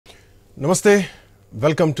నమస్తే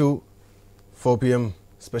welcome to 4 PM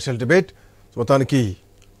special debate. మొత్తానికి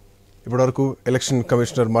ఇప్పటివరకు ఎలక్షన్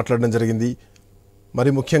కమిషనర్ మాట్లాడడం జరిగింది.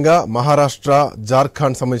 మరి ముఖ్యంగా మహారాష్ట్ర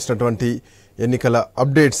జార్ఖండ్ సంబంధించినటువంటి ఎన్నికల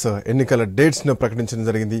అప్డేట్స్ ఎన్నికల డేట్స్ను ప్రకటించడం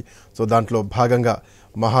జరిగింది. సో దాంట్లో భాగంగా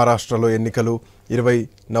మహారాష్ట్రలో ఎన్నికలు 20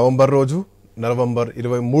 నవంబర్ రోజు, నవంబర్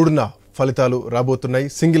 23న ఫలితాలు రాబోతున్నాయి.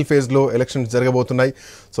 సింగిల్ ఫేజ్లో ఎలక్షన్స్ జరగబోతున్నాయి.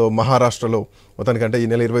 సో మహారాష్ట్రలో మొత్తానికంటే ఈ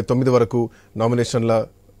నెల 29 వరకు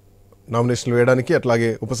నామినేషన్లు వేయడానికి, అట్లాగే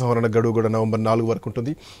ఉపసంహరణ గడువు కూడా నవంబర్ 4 వరకు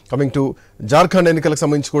ఉంటుంది. కమింగ్ టు జార్ఖండ్ ఎన్నికలకు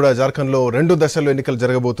సంబంధించి కూడా జార్ఖండ్లో 2 దశల్లో ఎన్నికలు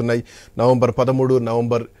జరగబోతున్నాయి. నవంబర్ 13,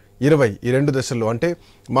 నవంబర్ 20 ఈ 2 దశల్లో, అంటే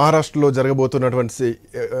మహారాష్ట్రలో జరగబోతున్నటువంటి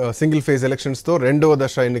సింగిల్ ఫేజ్ ఎలక్షన్స్తో 2వ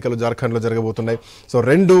దశ ఎన్నికలు జార్ఖండ్లో జరగబోతున్నాయి. సో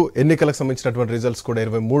 2 ఎన్నికలకు సంబంధించినటువంటి రిజల్ట్స్ కూడా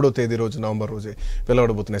 23వ తేదీ రోజు నవంబర్ రోజే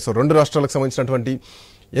వెలువడబోతున్నాయి. సో 2 రాష్ట్రాలకు సంబంధించినటువంటి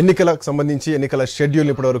ఎన్నికలకు సంబంధించి ఎన్నికల షెడ్యూల్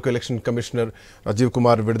ఇప్పటివరకు ఎలక్షన్ కమిషనర్ రాజీవ్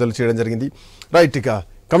కుమార్ విడుదల చేయడం జరిగింది. రైట్, ఇక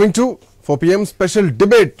కమింగ్ టు 4 PM స్పెషల్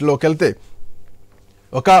డిబేట్లోకి వెళ్తే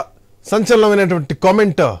ఒక సంచలనమైనటువంటి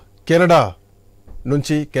కామెంట్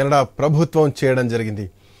కెనడా ప్రభుత్వం చేయడం జరిగింది.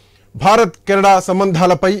 భారత్ కెనడా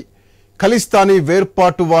సంబంధాలపై ఖలిస్తానీ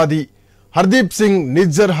వేర్పాటువాది హర్దీప్ సింగ్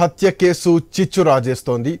నిజ్జర్ హత్య కేసు చిచ్చు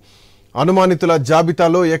రాజేస్తోంది. అనుమానితుల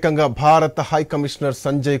జాబితాలో ఏకంగా భారత హై కమిషనర్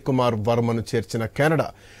సంజయ్ కుమార్ వర్మను చేర్చిన కెనడా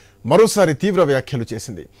మరోసారి తీవ్ర వ్యాఖ్యలు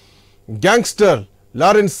చేసింది. గ్యాంగ్స్టర్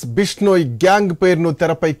లారెన్స్ బిష్నోయ్ గ్యాంగ్ పేరును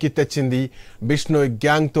తెరపైకి తెచ్చింది. బిష్నోయ్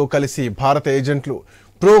గ్యాంగ్తో కలిసి భారత ఏజెంట్లు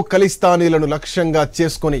ప్రో ఖలిస్తానీలను లక్ష్యంగా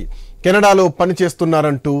చేసుకుని కెనడాలో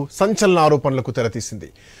పనిచేస్తున్నారంటూ సంచలన ఆరోపణలకు తెరతీసింది.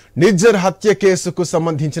 నిజ్జర్ హత్య కేసుకు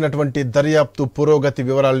సంబంధించినటువంటి దర్యాప్తు పురోగతి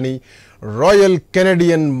వివరాల్ని రాయల్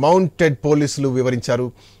కెనడియన్ మౌంటెడ్ పోలీసులు వివరించారు.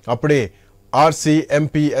 అప్పుడే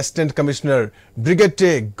ఆర్సీఎంపీ అసిస్టెంట్ కమిషనర్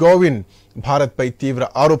బ్రిగెట్టే గోవిన్ భారత్పై తీవ్ర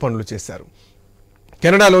ఆరోపణలు చేశారు.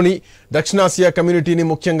 కెనడాలోని దక్షిణాసియా కమ్యూనిటీని,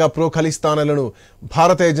 ముఖ్యంగా ప్రో ఖలిస్తానీలను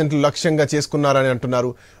భారత ఏజెంట్లు లక్ష్యంగా చేసుకున్నారని అంటున్నారు.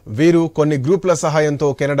 వీరు కొన్ని గ్రూపుల సహాయంతో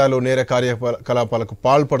కెనడాలో నేర కార్యకలాపాలకు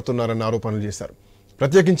పాల్పడుతున్నారని ఆరోపణలు చేశారు.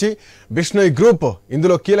 ప్రత్యేకించి బిష్నోయ్ గ్రూప్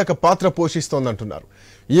ఇందులో కీలక పాత్ర పోషిస్తోందంటున్నారు.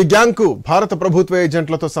 ఈ గ్యాంగ్కు భారత ప్రభుత్వ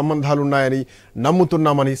ఏజెంట్లతో సంబంధాలున్నాయని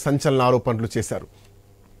నమ్ముతున్నామని సంచలన ఆరోపణలు చేశారు.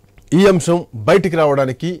 ఈ అంశం బయటికి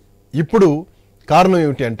రావడానికి ఇప్పుడు కారణం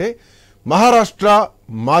ఏమిటి అంటే, మహారాష్ట్ర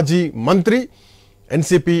మాజీ మంత్రి,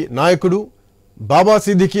 ఎన్సీపీ నాయకుడు బాబా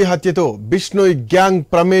సిద్దికీ హత్యతో బిష్నోయ్ గ్యాంగ్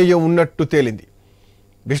ప్రమేయం ఉన్నట్టు తేలింది.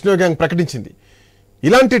 బిష్నోయ్ గ్యాంగ్ ప్రకటించింది.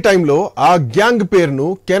 ఇలాంటి టైంలో ఆ గ్యాంగ్ పేరును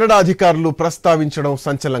కెనడా అధికారులు ప్రస్తావించడం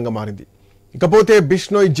సంచలనంగా మారింది. ఇకపోతే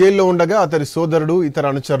బిష్నోయ్ జైల్లో ఉండగా అతడి సోదరుడు, ఇతర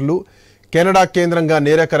అనుచరులు కెనడా కేంద్రంగా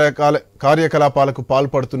నేర కార్యకలాపాలకు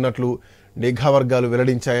పాల్పడుతున్నట్లు నిఘా వర్గాలు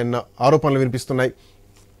వెల్లడించాయన్న ఆరోపణలు వినిపిస్తున్నాయి.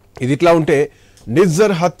 ఇది ఇట్లా ఉంటే,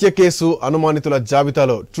 నిజ్జర్ హత్య కేసు అనుమానితుల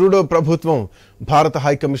జాబితాలో ట్రూడో ప్రభుత్వం భారత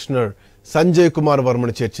హై కమిషనర్ సంజయ్ కుమార్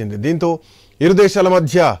వర్మను చేర్చింది. దీంతో ఇరు దేశాల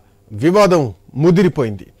మధ్య వివాదం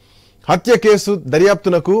ముదిరిపోయింది. హత్య కేసు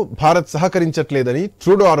దర్యాప్తునకు భారత్ సహకరించట్లేదని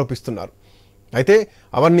ట్రూడో ఆరోపిస్తున్నారు. అయితే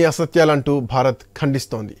అవన్నీ అసత్యాలంటూ భారత్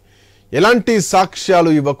ఖండిస్తోంది. ఎలాంటి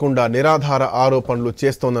సాక్ష్యాలు ఇవ్వకుండా నిరాధార ఆరోపణలు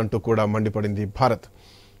చేస్తోందంటూ కూడా మండిపడింది భారత్.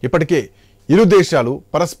 ఇప్పటికే ఇరు దేశాలు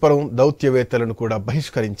పరస్పరం దౌత్యవేత్తలను కూడా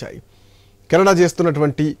బహిష్కరించాయి. కెనడా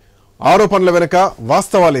చేస్తున్నటువంటి ఆరోపణల వెనుక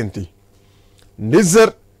వాస్తవాలేంటి?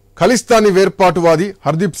 నిజ్జర్ ఖలిస్తానీ వేర్పాటువాది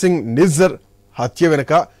హర్దీప్ సింగ్ నిజ్జర్ హత్య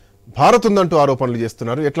వెనుక భారత్ ఉందంటూ ఆరోపణలు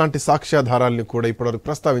చేస్తున్నారు. ఎట్లాంటి సాక్ష్యాధారాలను కూడా ఇప్పటివరకు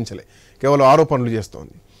ప్రస్తావించలే, కేవలం ఆరోపణలు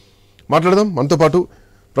చేస్తోంది. మాట్లాడదాం. మనతో పాటు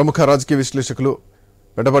ప్రముఖ రాజకీయ విశ్లేషకులు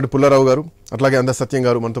పెద్దపాటి పుల్లారావు గారు, అట్లాగే అంద సత్యం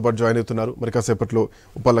గారు మనతో పాటు జాయిన్ అవుతున్నారు. మరి కాసేపట్లో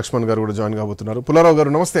ఉప లక్ష్మణ్ గారు కూడా జాయిన్ కాబోతున్నారు. పుల్లారావు గారు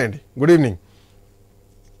నమస్తే అండి, గుడ్ ఈవినింగ్.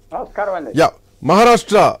 యా,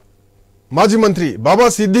 మహారాష్ట్ర మాజీ మంత్రి బాబా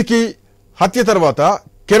సిద్దికీ హత్య తర్వాత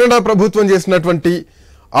కెనడా ప్రభుత్వం చేసినటువంటి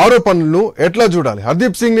ఆరోపణలను ఎట్లా చూడాలి?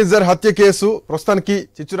 హర్దీప్ సింగ్ నిజ్జర్ హత్య కేసు ప్రస్తుతానికి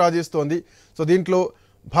చిచ్చు రాజేస్తోంది. సో దీంట్లో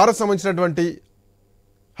భారత్ సంబంధించినటువంటి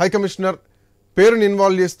హై కమిషనర్ పేరుని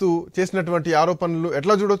ఇన్వాల్వ్ చేస్తూ చేసినటువంటి ఆరోపణలు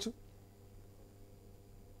ఎట్లా చూడొచ్చు?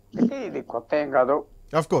 ఇది కొత్త ఏం కాదు.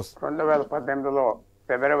 ఆఫ్ కోర్స్ 2018లో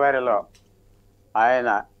ఫిబ్రవరిలో ఆయన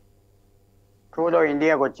ట్రూడో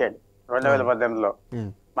ఇండియాకి వచ్చాడు. 2018లో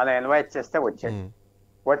మనం ఇన్వైట్ చేస్తే వచ్చాడు.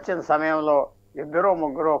 వచ్చిన సమయంలో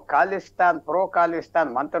ముగ్గురు ప్రో ఖాలిస్తాన్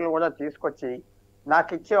మంత్రులు కూడా తీసుకొచ్చి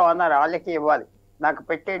నాకు ఇచ్చే ఆనర్ వాళ్ళకి ఇవ్వాలి, నాకు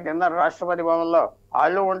పెట్టే డిన్నర్ రాష్ట్రపతి భవన్లో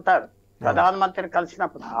వాళ్ళు ఉంటారు, ప్రధానమంత్రిని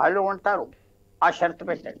కలిసినప్పుడు వాళ్ళు ఉంటారు, ఆ షరతు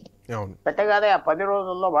పెట్టాడు. పెట్టగానే ఆ 10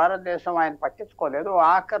 రోజుల్లో భారతదేశం ఆయన పట్టించుకోలేదు.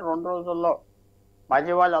 ఆఖరి 2 రోజుల్లో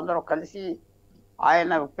మాజీ వాళ్ళు అందరూ కలిసి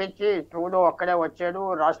ఆయన ఒప్పించి ట్రూడో అక్కడే వచ్చాడు,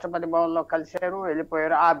 రాష్ట్రపతి భవన్లో కలిశారు,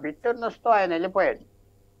 వెళ్ళిపోయారు. ఆ బిట్టర్నెస్ తో ఆయన వెళ్ళిపోయాడు.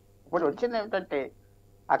 ఇప్పుడు వచ్చింది ఏమిటంటే,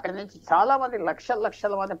 అక్కడి నుంచి చాలా మంది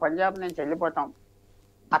లక్షల మంది పంజాబ్ నుంచి వెళ్ళిపోతాం.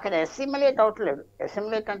 అక్కడ అసిమిలేట్ అవట్లేదు.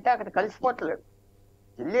 అసిమిలేట్ అంటే అక్కడ కలిసిపోవట్లేదు.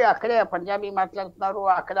 ఢిల్లీ అక్కడే పంజాబీ మాట్లాడుతున్నారు,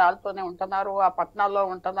 అక్కడ వాళ్ళతోనే ఉంటున్నారు, ఆ పట్టణాల్లో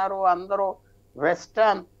ఉంటున్నారు, అందరూ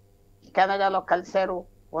వెస్టర్న్ కెనడాలో కలిశారు,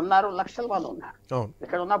 ఉన్నారు, లక్షల మంది ఉన్నారు.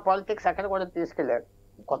 ఇక్కడ ఉన్న పాలిటిక్స్ అక్కడ కూడా తీసుకెళ్లారు.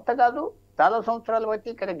 కొత్త కాదు, చాలా సంవత్సరాలు బట్టి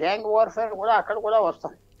ఇక్కడ గ్యాంగ్ వార్ఫేర్ కూడా అక్కడ కూడా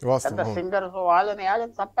వస్తుంది. పెద్ద సింగర్స్ వాళ్ళని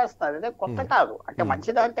చంపేస్తారు. ఇదే కొత్త కాదు. అంటే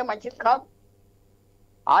మంచిదా అంటే మంచిది కాదు.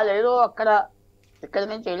 వాళ్ళు ఏదో అక్కడ ఇక్కడి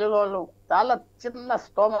నుంచి వెళ్ళిన వాళ్ళు చాలా చిన్న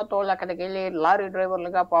స్తోమతో అక్కడికి వెళ్ళి లారీ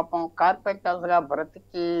డ్రైవర్లుగా పాపం కార్పెంటర్స్ గా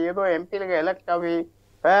బ్రతికి ఏదో ఎంపీలుగా ఎలక్ట్ అవి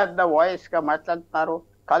పెద్ద వాయిస్ గా మాట్లాడుతున్నారు,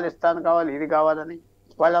 ఖాళిస్తాన్ కావాలి, ఇది కావాలని.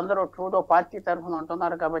 వాళ్ళందరూ ట్రూడో పార్టీ తరఫున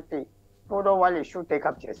ఉంటున్నారు కాబట్టి ట్రూడో వాళ్ళు ఇష్యూ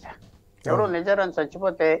టేకప్ చేశారు. ఎవరు నిజరని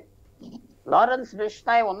చచ్చిపోతే లారెన్స్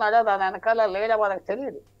బిష్నాయ్ ఉన్నాడా దాని వెనకాల లేడా మనకు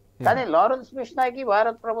తెలియదు. కానీ లారెన్స్ బిష్నాయ్కి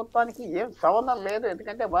భారత ప్రభుత్వానికి ఏం సంబంధం లేదు.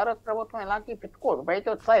 ఎందుకంటే భారత ప్రభుత్వం ఇలాంటివి పెట్టుకోదు, బయట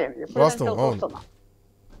వచ్చాయని ఎప్పుడు చూస్తున్నాం.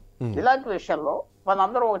 ఇలాంటి విషయంలో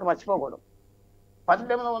మనందరూ ఒకటి మర్చిపోకూడదు.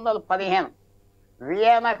 1815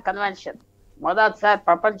 వియన్నా కన్వెన్షన్ మొదటిసారి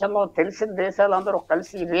ప్రపంచంలో తెలిసిన దేశాలందరూ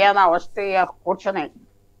కలిసి వియన్నా ఆస్ట్రియా కూర్చొని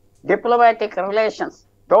డిప్లొమాటిక్ రిలేషన్స్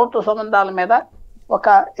దౌత్య సంబంధాల మీద ఒక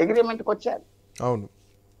అగ్రిమెంట్కి వచ్చారు. అవును.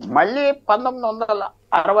 మళ్ళీ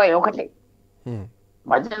 1961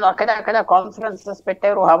 మధ్యలో అక్కడ కాన్ఫరెన్సెస్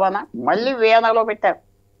పెట్టారు హవానా, మళ్ళీ వియన్నాలో పెట్టారు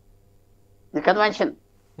ఈ కన్వెన్షన్.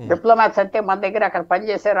 డిప్లొమాట్స్ అంటే మన దగ్గర అక్కడ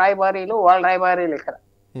పనిచేసే రాయబారీలు, వాళ్ళ రాయబారీలు ఇక్కడ.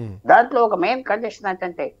 దాంట్లో ఒక మెయిన్ కండిషన్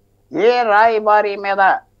ఏంటంటే ఏ రాయబారి మీద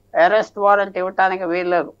అరెస్ట్ వారెంట్ ఇవ్వటానికి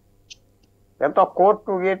వీల్లేదు. ఎంతో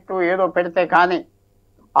కోర్టు గీర్టు ఏదో పెడితే కానీ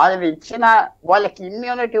అది ఇచ్చిన వాళ్ళకి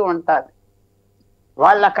ఇమ్యూనిటీ ఉంటుంది.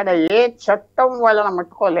 వాళ్ళు అక్కడ ఏ చట్టం వాళ్ళని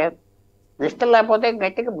ముట్టుకోలేదు. ఇష్టం లేకపోతే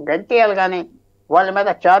గట్టిగా గట్టియాలి, కానీ వాళ్ళ మీద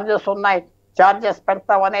ఛార్జెస్ ఉన్నాయి, ఛార్జెస్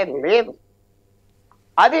పెడతామనేది లేదు.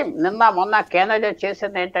 అది నిన్న మొన్న కెనడా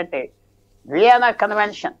చేసింది ఏంటంటే వియన్నా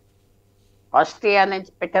కన్వెన్షన్ ఆస్ట్రియా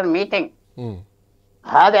నుంచి పెట్టిన మీటింగ్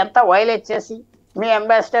అది ఎంత వైలేట్ చేసి మీ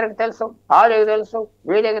అంబాసిడర్కి తెలుసు, ఆడికి తెలుసు,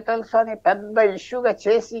 వీడికి తెలుసు అని పెద్ద ఇష్యూగా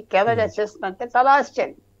చేసి కెనడా చేసిందంటే చాలా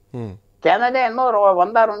ఆశ్చర్యం. కెనడా ఎన్నో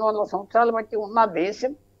 100-200 సంవత్సరాలు బట్టి ఉన్న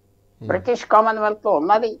దేశం, బ్రిటిష్ కామన్వెల్త్ లో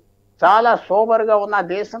ఉన్నది, చాలా సోబర్ గా ఉన్న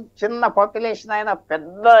దేశం, చిన్న పాపులేషన్ అయిన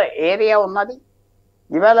పెద్ద ఏరియా ఉన్నది.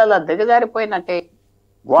 ఇవాళ అలా దిగజారిపోయినట్టే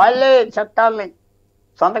వాళ్ళే చట్టాలని,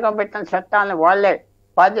 సంతకం పెట్టిన చట్టాలని వాళ్ళే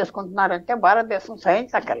పాస్ చేసుకుంటున్నారంటే భారతదేశం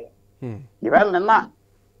సహించక్కర్లేదు. ఇవాళ నిన్న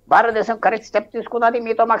భారతదేశం కరెక్ట్ స్టెప్ తీసుకున్నది,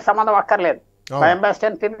 మీతో మాకు సంబంధం అక్కర్లేదు, మా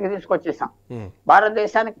అంబాసిడర్ తిరిగి తీసుకొచ్చేసాం.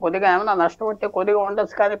 భారతదేశానికి కొద్దిగా ఏమైనా నష్టం ఉంటే కొద్దిగా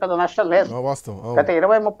ఉండొచ్చు, కానీ పెద్ద నష్టం లేదు. గత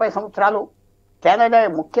 20-30 సంవత్సరాలు కెనడా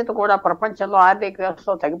ముఖ్యత కూడా ప్రపంచంలో ఆర్థిక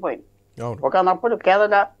వ్యవస్థలో తగ్గిపోయింది. ఒకనప్పుడు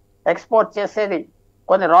కెనడా ఎక్స్పోర్ట్ చేసేది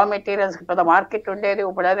కొన్ని రా మెటీరియల్స్ కి పెద్ద మార్కెట్ ఉండేది,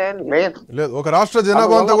 ఇప్పుడు అదేం లేదు. ఒక రాష్ట్ర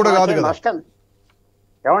జనాభా అంతా కూడా కాదు కదా. నష్టం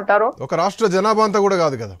ఏమంటారు? ఒక రాష్ట్ర జనాభా అంతా కూడా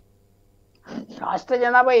కాదు కదా. రాష్ట్ర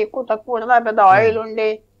జనాభా ఎక్కువ తక్కువ ఉండదా, పెద్ద ఆయిల్ ఉండి,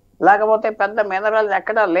 లేకపోతే పెద్ద మినరల్స్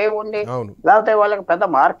ఎక్కడా లేవు ఉండి, లేకపోతే వాళ్ళకి పెద్ద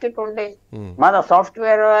మార్కెట్ ఉండి, మన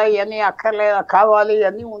సాఫ్ట్వేర్ ఇవన్నీ అక్కర్లేదు కావాలి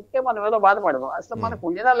ఇవన్నీ ఉంటే మనం ఏదో బాధపడదు. అసలు మనకు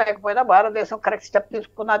ఉండినా లేకపోయినా భారతదేశం కరెక్ట్ స్టెప్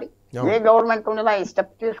తీసుకున్నది. ఏ గవర్నమెంట్ ఉండినా ఈ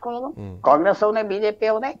స్టెప్ తీసుకున్నది, కాంగ్రెస్ అవునాయి, బీజేపీ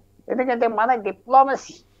అవునాయి. ఎందుకంటే మన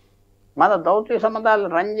డిప్లొమసీ, మన దౌత్య సంబంధాలు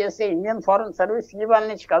రన్ చేసే ఇండియన్ ఫారెన్ సర్వీస్ ఇవాళ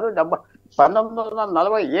నుంచి కాదు,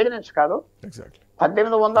 1947 నుంచి కాదు,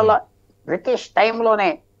 1800 బ్రిటిష్ టైంలోనే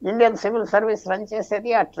ఇండియన్ సివిల్ సర్వీస్ రన్ చేసేది.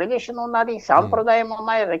 ఆ ట్రెడిషన్ ఉన్నది, సాంప్రదాయం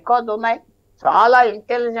ఉన్నాయి, రికార్డు ఉన్నాయి. చాలా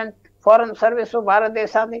ఇంటెలిజెంట్ ఫారెన్ సర్వీస్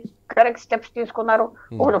భారతదేశాన్ని కరెక్ట్ స్టెప్స్ తీసుకున్నారు.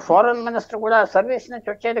 ఇప్పుడు ఫారెన్ మినిస్టర్ కూడా సర్వీస్ నుంచి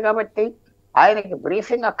వచ్చేది కాబట్టి ఆయనకి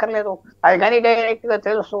బ్రీఫింగ్ అక్కర్లేదు, ఆయన కానీ డైరెక్ట్ గా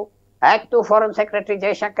తెలుసు. యాక్టివ్ ఫారెన్ సెక్రటరీ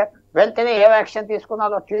జయశంకర్ వెంటనే ఏ యాక్షన్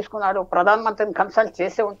తీసుకున్నాడు. ప్రధానమంత్రిని కన్సల్ట్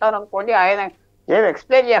చేసి ఉంటారు అనుకోండి, ఆయన ఏమి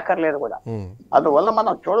ఎక్స్ప్లెయిన్ చేయక్కర్లేదు కూడా. అందువల్ల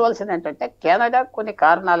మనం చూడవలసింది ఏంటంటే కెనడా కొన్ని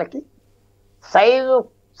కారణాలకి సైజు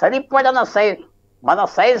సరిపడిన సైజు, మన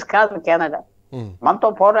సైజ్ కాదు కెనడా, మనతో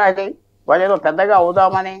పోరాడి వాళ్ళు ఏదో పెద్దగా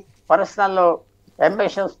అవుదామని పర్సనల్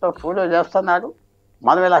అంబిషన్స్ తో ట్రూడో చేస్తున్నాడు.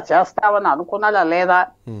 మనం ఇలా చేస్తామని అనుకున్నాడా లేదా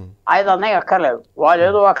ఆయన అన్నయ్య అక్కర్లేదు. వాళ్ళు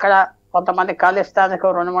ఏదో అక్కడ కొంతమంది ఖాళిస్తానికి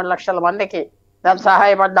 2-3 లక్షల మందికి దాన్ని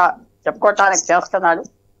సహాయపడ్డా చెప్పుకోవటానికి చేస్తున్నాడు.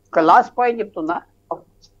 ఒక లాస్ట్ పాయింట్ చెప్తున్నా,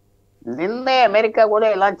 నిన్నే అమెరికా కూడా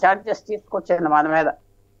ఇలాంటి ఛార్జెస్ తీసుకొచ్చింది మన మీద.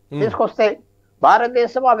 తీసుకొస్తే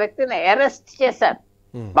భారతదేశం ఆ వ్యక్తిని అరెస్ట్ చేశారు.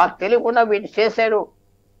 మాకు తెలియకుండా వీటి చేశాడు,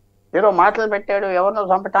 ఏదో మాటలు పెట్టాడు ఎవరినో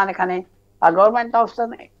చంపటానికని. ఆ గవర్నమెంట్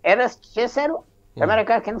ఆఫీసర్ అరెస్ట్ చేశారు,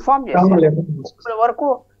 అమెరికాకి ఇన్ఫార్మ్ చేశారు. ఇప్పటి వరకు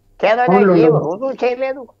కెనడా ఏం రుజువు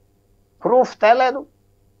చేయలేదు, ప్రూఫ్ తేలేదు,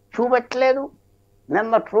 చూపెట్టలేదు.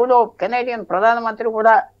 నిన్న ట్రూడో కెనేడియన్ ప్రధానమంత్రి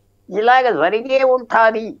కూడా ఇలాగ జరిగే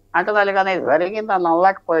ఉంటుంది అంటున్నారు, కానీ జరిగిందని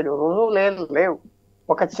అనలేకపోయాడు. రుజువు లేవు.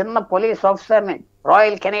 ఒక చిన్న పోలీస్ ఆఫీసర్ని,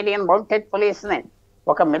 రాయల్ కెనేడియన్ మౌంటెడ్ పోలీస్ని,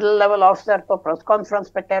 ఒక మిడిల్ లెవెల్ ఆఫీసర్తో ప్రెస్ కాన్ఫరెన్స్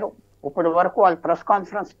పెట్టారు. ఇప్పటి వరకు వాళ్ళు ప్రెస్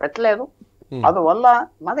కాన్ఫరెన్స్ పెట్టలేదు. అందువల్ల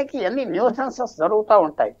మనకి ఎన్ని న్యూసెన్సెస్ జరుగుతూ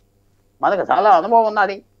ఉంటాయి. మనకు చాలా అనుభవం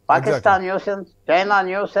ఉన్నది. Pakistan nuisance, China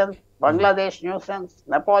nuisance, Bangladesh nuisance,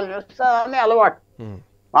 Nepal nuisance అన్ని అలవాటు.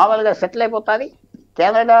 మామూలుగా సెటిల్ అయిపోతుంది.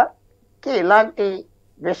 కెనడాకి ఇలాంటి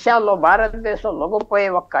విషయాల్లో భారతదేశం లొంగిపోయి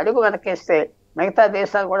ఒక్క అడుగు వెనకేస్తే మిగతా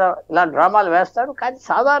దేశాలు కూడా ఇలా డ్రామాలు వేస్తారు. కానీ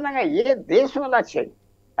సాధారణంగా ఏ దేశం ఇలా చేయదు.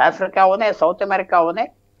 ఆఫ్రికా ఉనే, సౌత్ అమెరికా ఉనే,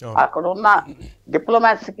 అక్కడ ఉన్న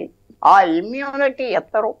డిప్లొమాట్స్కి ఆ ఇమ్యూనిటీ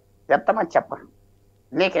ఎత్తమని చెప్పరు.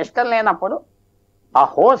 నీకు ఇష్టం లేనప్పుడు ఆ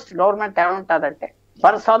హోస్ట్ గవర్నమెంట్ ఏమంటుందంటే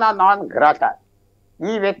పర్సోనా నాన్ గ్రాటా,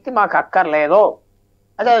 ఈ వ్యక్తి మాకు అక్కర్లేదు,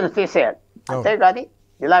 అదే తీసేయాలి. అంతేగాని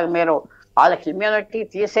ఇలాగ మీరు వాళ్ళకి ఇమ్యూనిటీ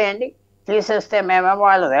తీసేయండి, తీసేస్తే మేమేమో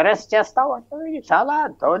వాళ్ళని అరెస్ట్ చేస్తాం అంటే ఇది చాలా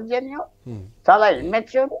దౌర్జన్యం, చాలా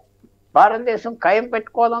ఇమ్మెచ్యూర్. భారతదేశం ఖాయం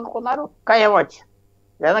పెట్టుకోవాలనుకున్నారు, ఖాయం వచ్చి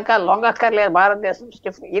వెనక లొంగక్కర్లేదు భారతదేశం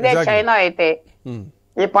స్టిఫ్. ఇదే చైనా అయితే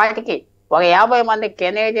ఈ పార్టీకి ఒక 50 మంది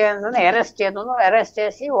కెనేడియన్స్ అరెస్ట్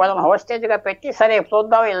చేసి వాళ్ళని హోస్టేజ్ గా పెట్టి సరే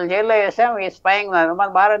చూద్దాం వీళ్ళు జైల్లో వేసాం, ఈ స్పైయింగ్. మన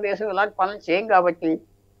భారతదేశం ఇలాంటి పనులు చేయం కాబట్టి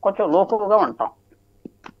కొంచెం లోకుగా ఉంటాం.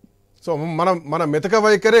 సో మన మెతక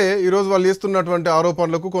వైఖరే ఈ రోజు వాళ్ళు చేస్తున్నటువంటి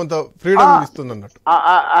ఆరోపణలకు కొంత ఫ్రీడమ్ ఇస్తుంది అన్నట్టు.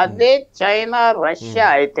 అదే చైనా, రష్యా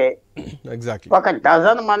అయితే ఒక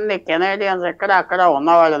డజన్ మంది కెనేడియన్స్ అక్కడ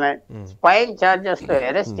ఉన్న వాళ్ళని స్పైయింగ్ చార్జెస్ తో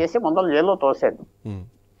అరెస్ట్ చేసి ముందర జైల్లో తోసేది.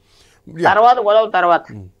 తర్వాత గొడవ తర్వాత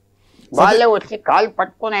వాళ్ళే వచ్చి కాలు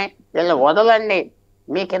పట్టుకునే వీళ్ళు వదలండి,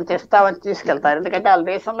 మీకు ఇంత ఇస్తామని తీసుకెళ్తారు. ఎందుకంటే వాళ్ళ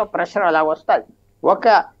దేశంలో ప్రెషర్ అలా వస్తుంది. ఒక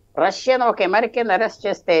రష్యన్, ఒక అమెరికన్ అరెస్ట్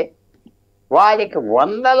చేస్తే వారికి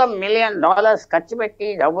 $100 మిలియన్ ఖర్చు పెట్టి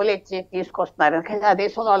డబ్బులు ఇచ్చి తీసుకొస్తున్నారు. ఎందుకంటే ఆ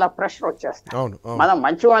దేశంలో అలా ప్రెషర్ వచ్చేస్తారు. మనం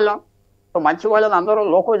మంచి వాళ్ళని అందరూ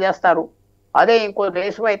లోకు చేస్తారు. అదే ఇంకో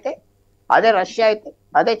దేశం అయితే, అదే రష్యా అయితే,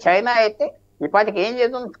 అదే చైనా అయితే ఈ పాటికి ఏం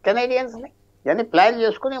చేద్దాం కెనేడియన్స్ని ఇవన్నీ ప్లాన్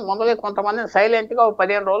చేసుకుని ముందుగా కొంతమందిని సైలెంట్గా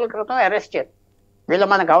 15 రోజుల క్రితం అరెస్ట్ చేయాలి. వీళ్ళు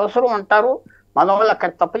మనకు అవసరం ఉంటారు, మన వాళ్ళు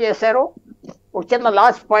అక్కడ తప్పు చేశారు. ఒక చిన్న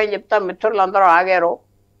లాస్ట్ పాయింట్ చెప్తా, మిత్రులు అందరూ ఆగారు.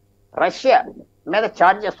 రష్యా మీద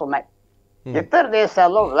ఛార్జెస్ ఉన్నాయి. ఇతర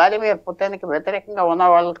దేశాల్లో వ్లాదిమిర్ పుతిన్కి వ్యతిరేకంగా ఉన్న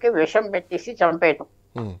వాళ్ళకి విషం పెట్టేసి చంపేయటం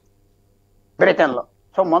బ్రిటన్లో.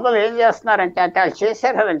 సో ముందలు ఏం చేస్తున్నారంటే, అంటే వాళ్ళు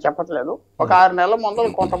చేశారని చెప్పట్లేదు, ఒక 6 నెలల ముందు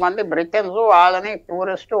కొంతమంది బ్రిటన్స్ వాళ్ళని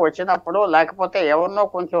టూరిస్టు వచ్చినప్పుడు లేకపోతే ఎవరినో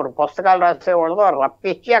కొంచెం పుస్తకాలు రాసేవాళ్ళు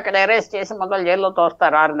రప్పించి అక్కడ అరెస్ట్ చేసి ముందలు జైల్లో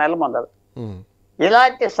తోస్తారు 6 నెలల ముందలు.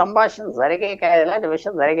 ఇలాంటి సంభాషణ జరిగాక, ఇలాంటి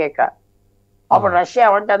విషయం జరిగాక అప్పుడు రష్యా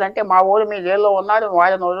ఏమంటుందంటే మా ఊరు మీ జైల్లో ఉన్నాడు,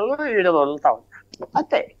 వాళ్ళని వదులు వీడిని వదులుతా ఉంటారు.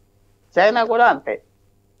 అంతే. చైనా కూడా అంతే.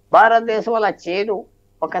 భారతదేశం అలా చేయదు.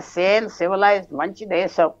 ఒక సేన్ సివిలైజ్డ్ మంచి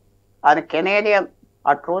దేశం అని కెనేడియన్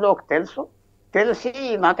ఆ ట్రూడోకి తెలిసి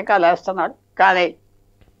ఈ నాటకాలు వేస్తున్నాడు. కానీ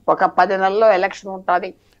ఒక 10 నెలల్లో ఎలక్షన్ ఉంటుంది,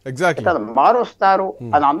 ఇతను మారుస్తారు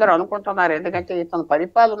అని అందరూ అనుకుంటున్నారు. ఎందుకంటే ఇతను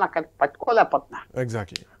పరిపాలన అక్కడ పట్టుకోలేకపోతున్నారు.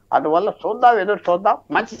 అందువల్ల ఎదురు చూద్దాం.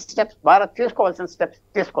 మంచి స్టెప్స్ భారత్ తీసుకోవాల్సిన స్టెప్స్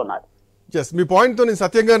తీసుకున్నారు. మీ పాయింట్ తో నేను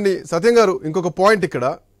సత్యం గారు ఇంకొక పాయింట్ ఇక్కడ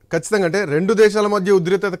ఖచ్చితంగా, అంటే 2 దేశాల మధ్య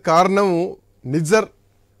ఉద్రిక్తత కారణము నిజ్జర్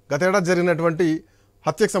గతేడాది జరిగినటువంటి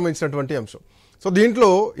హత్యకు సంబంధించినటువంటి అంశం. సో దీంట్లో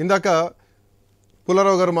ఇందాక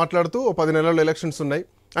పుల్లారావు గారు మాట్లాడుతూ 10 నెలల్లో ఎలక్షన్స్ ఉన్నాయి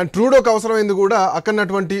అండ్ ట్రూడోకి అవసరమైంది కూడా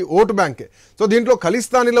అక్కడటువంటి ఓటు బ్యాంకే. సో దీంట్లో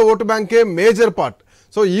ఖలిస్తానీల ఓటు బ్యాంకే మేజర్ పార్ట్.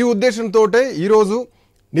 సో ఈ ఉద్దేశంతో ఈరోజు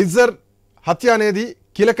నిజ్జర్ హత్య అనేది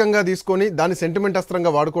కీలకంగా తీసుకొని దాన్ని సెంటిమెంట్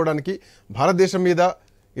అస్త్రంగా వాడుకోవడానికి భారతదేశం మీద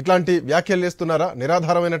ఇట్లాంటి వ్యాఖ్యలు చేస్తున్నారా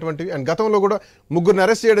నిరాధారమైనటువంటివి? అండ్ గతంలో కూడా 3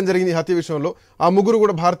 అరెస్ట్ చేయడం జరిగింది హత్య విషయంలో, ఆ 3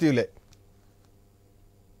 కూడా భారతీయులే.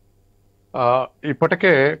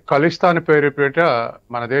 ఇప్పటికే ఖలిస్తాన్ పేరుపేట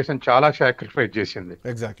మన దేశం చాలా సాక్రిఫైస్ చేసింది.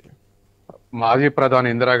 ఎగ్జాక్ట్లీ. మాజీ ప్రధాని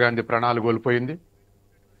ఇందిరాగాంధీ ప్రాణాలు కోల్పోయింది.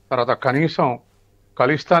 తర్వాత కనీసం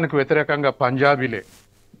ఖలిస్తాన్కు వ్యతిరేకంగా పంజాబీలే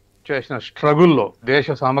చేసిన స్ట్రగుల్లో, దేశ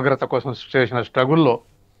సమగ్రత కోసం చేసిన స్ట్రగుల్లో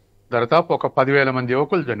దాదాపు ఒక 10,000 మంది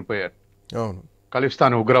యువకులు చనిపోయారు. అవును.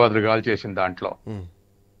 ఖలిస్తాన్ ఉగ్రవాదులు గాలి చేసిన దాంట్లో.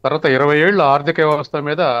 తర్వాత 20 ఏళ్ళ ఆర్థిక వ్యవస్థ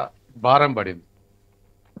మీద భారం పడింది.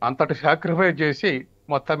 అంతటి సాక్రిఫైస్ చేసి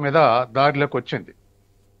మొత్తం మీద దారిలోకి వచ్చింది.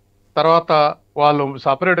 తర్వాత వాళ్ళు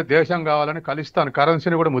సపరేట్ దేశం కావాలని ఖలిస్తాన్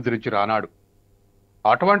కరెన్సీని కూడా ముద్రించారు ఆనాడు.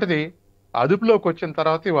 అటువంటిది అదుపులోకి వచ్చిన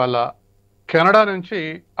తర్వాత వాళ్ళ కెనడా నుంచి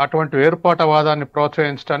అటువంటి వేర్పాటవాదాన్ని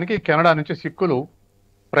ప్రోత్సహించడానికి కెనడా నుంచి సిక్కులు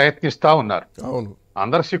ప్రయత్నిస్తూ ఉన్నారు.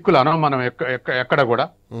 అందరు సిక్కులు అనం మనం ఎక్కడ కూడా,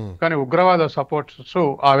 కానీ ఉగ్రవాద సపోర్ట్స్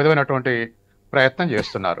ఆ విధమైనటువంటి ప్రయత్నం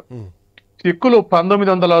చేస్తున్నారు. సిక్కులు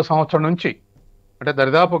 1900 సంవత్సరం నుంచి, అంటే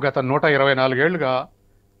దరిదాపు గత 124 ఏళ్లుగా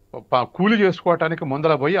కూలి చేసుకోవటానికి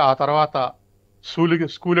ముందర పోయి ఆ తర్వాత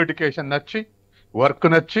స్కూల్ ఎడ్యుకేషన్ నచ్చి, వర్క్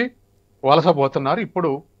నచ్చి వలసపోతున్నారు.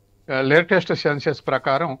 ఇప్పుడు లేటెస్ట్ సెన్సెస్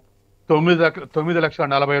ప్రకారం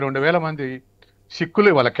 9,42,000 మంది సిక్కులు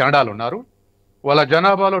వాళ్ళ కెనడాలు ఉన్నారు. వాళ్ళ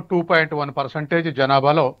జనాభాలో 2.1%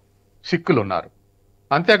 జనాభాలో సిక్కులు ఉన్నారు.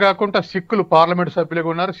 అంతేకాకుండా సిక్కులు పార్లమెంట్ సభ్యులుగా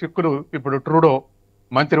ఉన్నారు, సిక్కులు ఇప్పుడు ట్రూడో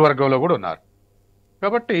మంత్రివర్గంలో కూడా ఉన్నారు.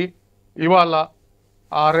 కాబట్టి ఇవాళ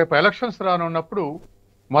రేపు ఎలక్షన్స్ రానున్నప్పుడు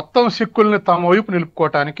మొత్తం సిక్కుల్ని తమ వైపు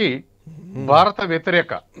నిలుపుకోవటానికి భారత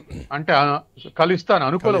వ్యతిరేక అంటే ఖలిస్తాన్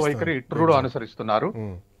అనుకూల వైఖరి ట్రూడో అనుసరిస్తున్నారు.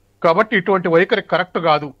 కాబట్టి ఇటువంటి వైఖరి కరెక్ట్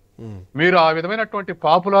కాదు. మీరు ఆ విధమైనటువంటి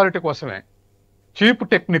పాపులారిటీ కోసమే చీప్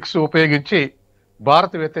టెక్నిక్స్ ఉపయోగించి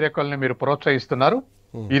భారత వ్యతిరేకుల్ని మీరు ప్రోత్సహిస్తున్నారు,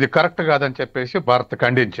 ఇది కరెక్ట్ కాదని చెప్పేసి భారత్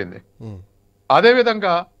ఖండించింది.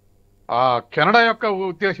 అదేవిధంగా కెనడా యొక్క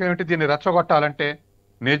ఉద్దేశం ఏమిటి, దీన్ని రెచ్చగొట్టాలంటే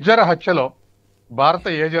నిజ్జర హత్యలో భారత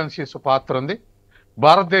ఏజెన్సీస్ పాత్ర ఉంది,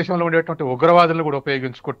 భారతదేశంలో ఉండేటువంటి ఉగ్రవాదులను కూడా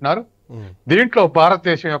ఉపయోగించుకుంటున్నారు, దీంట్లో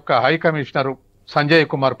భారతదేశం యొక్క హై కమిషనర్ సంజయ్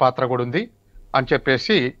కుమార్ పాత్ర కూడా ఉంది అని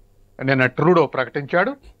చెప్పేసి నిన్న ట్రూడో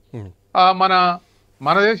ప్రకటించాడు.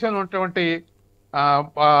 మన దేశంలో ఉన్నటువంటి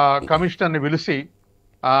కమిషనర్ని పిలిచి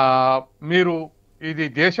మీరు ఇది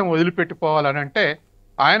దేశం వదిలిపెట్టిపోవాలని అంటే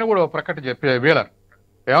ఆయన కూడా ప్రకటన చెప్పే వీలర్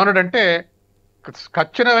ఏమన్నాడంటే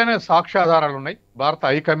ఖచ్చితమైన సాక్ష్యాధారాలు ఉన్నాయి, భారత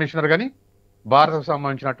హై కమిషనర్ కానీ భారతకు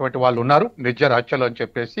సంబంధించినటువంటి వాళ్ళు ఉన్నారు నిజ్జర్ హత్యలో అని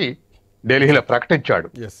చెప్పేసి ఢిల్లీలో ప్రకటించాడు.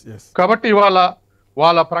 కాబట్టి ఇవాళ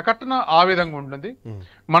వాళ్ళ ప్రకటన ఆ విధంగా ఉంటుంది.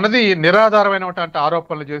 మనది నిరాధారమైనటువంటి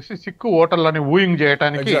ఆరోపణలు చేసి సిక్కు ఓటర్లని ఊయింగ్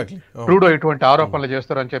చేయడానికి ట్రూడో ఇటువంటి ఆరోపణలు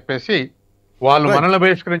చేస్తారని చెప్పేసి వాళ్ళు మనల్ని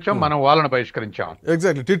బహిష్కరించాం, మనం వాళ్ళని బహిష్కరించాం.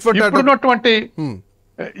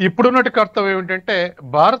 ఇప్పుడున్నటి కర్తవ్యం ఏంటంటే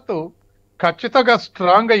భారత్ ఖచ్చితంగా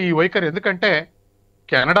స్ట్రాంగ్ గా ఈ వైఖరి, ఎందుకంటే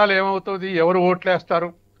కెనడాలో ఏమవుతుంది, ఎవరు ఓట్లేస్తారు,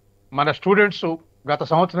 మన స్టూడెంట్స్ గత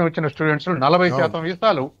సంవత్సరం ఇచ్చిన స్టూడెంట్స్ 40%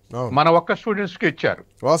 వీసాలు మన ఒక్క స్టూడెంట్స్ కి ఇచ్చారు.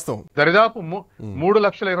 దరిదాపు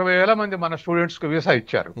 3,20,000 మంది మన స్టూడెంట్స్ కు వీసా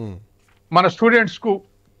ఇచ్చారు. మన స్టూడెంట్స్ కు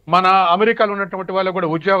మన అమెరికాలో ఉన్నటువంటి వాళ్ళు కూడా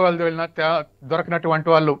ఉద్యోగాలు దొరకినటువంటి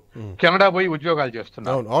వాళ్ళు కెనడా పోయి ఉద్యోగాలు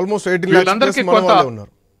చేస్తున్నారు. వీళ్ళందరికీ కొంత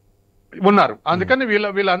ఉన్నారు, అందుకని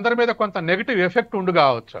వీళ్ళందరి మీద కొంత నెగిటివ్ ఎఫెక్ట్ ఉండు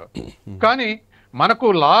కావచ్చు. కానీ మనకు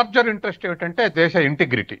లార్జర్ ఇంట్రెస్ట్ ఏమిటంటే దేశ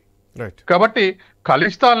ఇంటిగ్రిటీ. కాబట్టి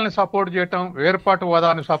ఖలిస్తాన్ని సపోర్ట్ చేయటం, వేర్పాటు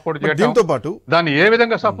వాదాన్ని సపోర్ట్ చేయటం, దాన్ని ఏ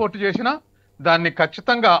విధంగా సపోర్ట్ చేసినా దాన్ని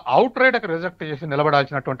ఖచ్చితంగా అవుట్ రైట్ రిజెక్ట్ చేసి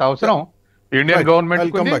నిలబడాల్సినటువంటి అవసరం ఇండియన్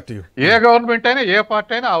గవర్నమెంట్, ఏ గవర్నమెంట్ అయినా ఏ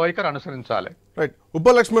పార్టీ అయినా ఆ వైఖరి అనుసరించాలి. రైట్. ఉప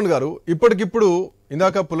లక్ష్మణ్ గారు, ఇప్పటికిప్పుడు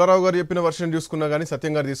ఇందాక పుల్లారావు గారు చెప్పిన వర్షన్ చూసుకున్నా కానీ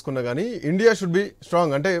సత్యం గారు తీసుకున్నా కానీ ఇండియా షుడ్ బి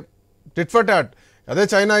స్ట్రాంగ్, అంటే టిట్ ఫర్ టాట్. అదే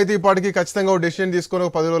చైనా అయితే ఈ పాటికి ఖచ్చితంగా ఒక డెసిషన్ తీసుకొని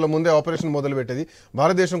ఒక 10 రోజుల ముందే ఆపరేషన్ మొదలు పెట్టేది.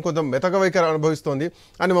 భారతదేశం కొంచెం మెతక వైఖరి అనుభవిస్తోంది.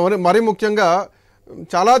 అని మరీ ముఖ్యంగా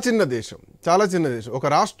చాలా చిన్న దేశం, ఒక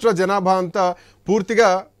రాష్ట్ర జనాభా అంతా పూర్తిగా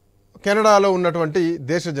కెనడాలో ఉన్నటువంటి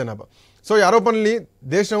దేశ జనాభా. సో ఈ ఆరోపణల్ని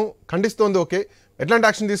దేశం ఖండిస్తోంది. ఓకే, ఎట్లాంటి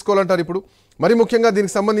యాక్షన్ తీసుకోవాలంటారు ఇప్పుడు? మరి ముఖ్యంగా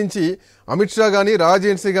దీనికి సంబంధించి అమిత్ షా కానీ రాజ్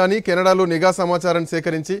ఏజెన్సీ కానీ కెనడాలో నిఘా సమాచారాన్ని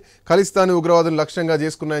సేకరించి ఖలిస్తానీ ఉగ్రవాదులు లక్ష్యంగా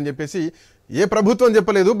చేసుకున్నాయని చెప్పేసి ఏ ప్రభుత్వం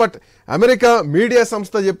చెప్పలేదు, బట్ అమెరికా మీడియా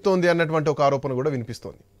సంస్థ చెప్తోంది అన్నటువంటి ఒక ఆరోపణ కూడా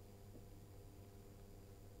వినిపిస్తోంది.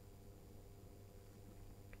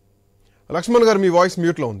 లక్ష్మణ్ గారు, మీ వాయిస్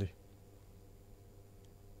మ్యూట్లో ఉంది.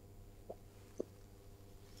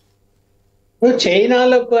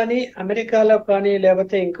 చైనాలో కానీ అమెరికాలో కానీ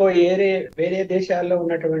లేకపోతే ఇంకో వేరే దేశాల్లో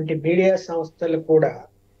ఉన్నటువంటి మీడియా సంస్థలు కూడా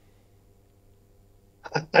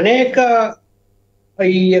అనేక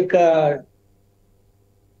ఈ యొక్క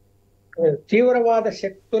తీవ్రవాద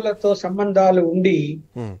శక్తులతో సంబంధాలు ఉండి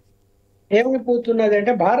ఏమైపోతున్నది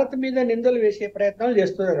అంటే భారత్ మీద నిందలు వేసే ప్రయత్నాలు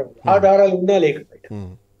చేస్తున్నారు. ఆధారాలు ఉన్నా లేకపోయినా.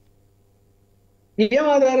 ఏం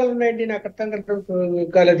ఆధారాలు ఉన్నాయండి నాకు అర్థం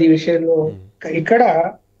కలదు ఈ విషయంలో. ఇక్కడ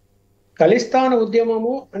ఖలిస్తాన్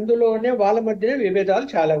ఉద్యమము, అందులోనే వాళ్ళ మధ్యనే విభేదాలు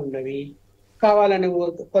చాలా ఉన్నవి. కావాలని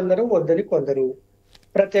కొందరు, వద్దని కొందరు.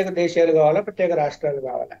 ప్రత్యేక దేశాలు కావాలా, ప్రత్యేక రాష్ట్రాలు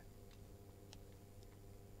కావాలా.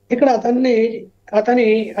 ఇక్కడ అతని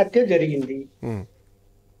హత్య జరిగింది.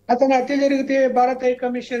 అతని హత్య జరిగితే భారత హై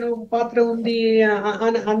కమిషన్ పాత్ర ఉంది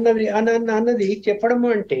అన్నది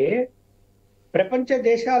చెప్పడము అంటే ప్రపంచ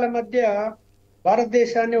దేశాల మధ్య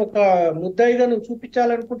భారతదేశాన్ని ఒక ముద్దాయిగా నువ్వు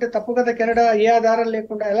చూపించాలనుకుంటే తప్పు కదా. కెనడా ఏ ఆధారం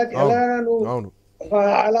లేకుండా ఎలా నువ్వు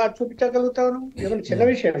అలా చూపించగలుగుతావు? ఏమన్నా చిన్న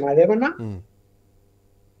విషయం అదేమన్నా?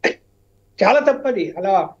 చాలా తప్పది.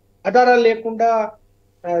 అలా ఆధారాలు లేకుండా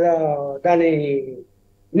దాని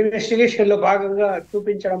ఇన్వెస్టిగేషన్ లో భాగంగా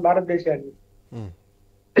చూపించడం భారతదేశాన్ని.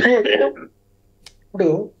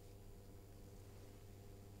 ఇప్పుడు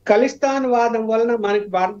ఖలిస్తాన్ వాదం వలన మనకి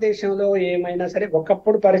భారతదేశంలో ఏమైనా సరే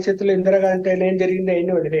ఒకప్పుడు పరిస్థితులు ఇందిరాగాంధీ ఏం జరిగిందో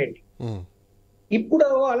ఎన్ని వదిలేయండి. ఇప్పుడు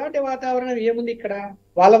అలాంటి వాతావరణం ఏముంది ఇక్కడ?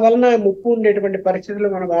 వాళ్ళ వలన ముప్పు ఉండేటువంటి పరిస్థితులు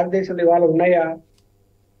మన భారతదేశంలో ఇవాళ ఉన్నాయా?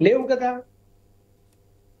 లేవు కదా.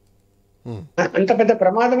 అంత పెద్ద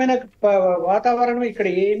ప్రమాదమైన వాతావరణం ఇక్కడ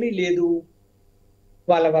ఏమీ లేదు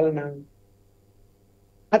వాళ్ళ వలన.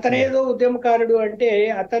 అతనేదో ఉద్యమకారుడు అంటే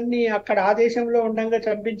అతన్ని అక్కడ ఆ దేశంలో ఉండగా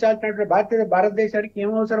చంపించాల్సినటువంటి బాధ్యత భారతదేశానికి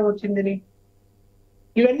ఏం అవసరం వచ్చిందని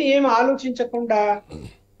ఇవన్నీ ఏం ఆలోచించకుండా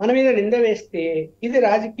మన మీద నింద వేస్తే ఇది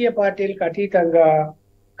రాజకీయ పార్టీలకు అతీతంగా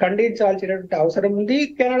ఖండించాల్సినటువంటి అవసరం ఉంది.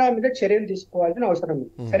 కెనడా మీద చర్యలు తీసుకోవాల్సిన అవసరం ఉంది.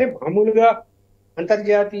 సరే, మామూలుగా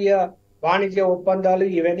అంతర్జాతీయ వాణిజ్య ఒప్పందాలు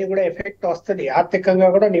ఇవన్నీ కూడా ఎఫెక్ట్ వస్తుంది, ఆర్థికంగా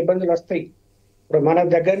కూడా ఇబ్బందులు వస్తాయి. ఇప్పుడు మన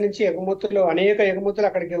దగ్గర నుంచి అనేక ఎగుమతులు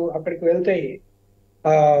అక్కడికి వెళ్తాయి,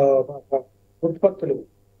 ఆ ఉత్పత్తులు.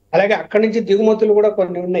 అలాగే అక్కడి నుంచి దిగుమతులు కూడా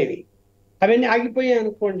కొన్ని ఉన్నాయి. అవన్నీ ఆగిపోయాయి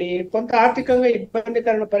అనుకోండి, కొంత ఆర్థికంగా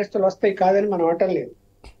ఇబ్బందికరమైన పరిస్థితులు వస్తాయి, కాదని మనం అంటలేదు.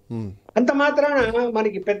 అంత మాత్రాన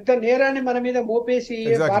మనకి పెద్ద నేరాన్ని మన మీద మోపేసి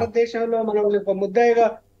భారతదేశంలో మనల్ని ఒక ముద్దాయిగా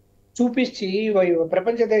చూపించి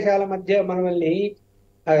ప్రపంచ దేశాల మధ్య మనల్ని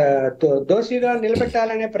దోషిగా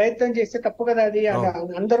నిలబెట్టాలనే ప్రయత్నం చేస్తే తప్పు కదా. అది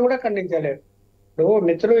అందరూ కూడా ఖండించలేరు. ఇప్పుడు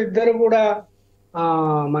మిత్రులు ఇద్దరు కూడా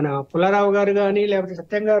మన పుల్లారావు గారు కానీ లేకపోతే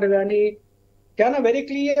సత్యం గారు కానీ చాలా వెరీ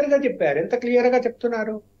క్లియర్ గా చెప్పారు. ఎంత క్లియర్ గా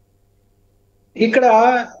చెప్తున్నారు. ఇక్కడ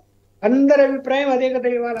అందరి అభిప్రాయం అదే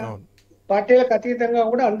కదా. ఇవాళ పార్టీలకు అతీతంగా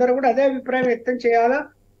కూడా అందరూ కూడా అదే అభిప్రాయం వ్యక్తం చేయాలా,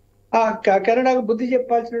 ఆ కెనడాకు బుద్ధి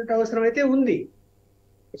చెప్పాల్సిన అవసరం అయితే ఉంది.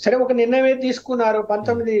 సరే, ఒక నిర్ణయం తీసుకున్నారు.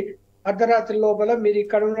 19 అర్ధరాత్రి లోపల మీరు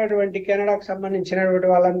ఇక్కడ ఉన్నటువంటి కెనడాకు సంబంధించినటువంటి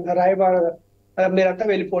వాళ్ళంతా మీరంతా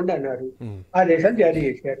వెళ్ళిపోండి అన్నారు. ఆదేశాలు జారీ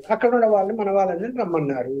చేశారు. అక్కడ ఉన్న వాళ్ళని మన వాళ్ళని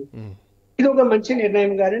రమ్మన్నారు. ఇది ఒక మంచి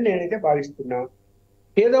నిర్ణయం గానే నేనైతే భావిస్తున్నా.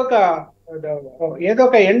 ఏదో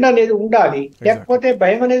ఒక ఎండ అనేది ఉండాలి, లేకపోతే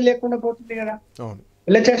భయం అనేది లేకుండా పోతుంది కదా.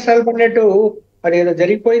 ఇళ్ళ చేష్టాలు పడినట్టు అది ఏదో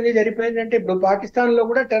జరిగిపోయింది అంటే ఇప్పుడు పాకిస్తాన్ లో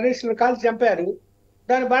కూడా టెర్రరిస్టులు కాల్చి చంపారు,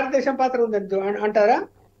 దాని భారతదేశం పాత్ర ఉందని అంటారా?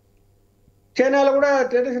 చైనాలో కూడా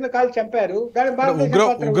టెర్రరిస్టులు కాల్చి చంపారు, దాని భారతదేశం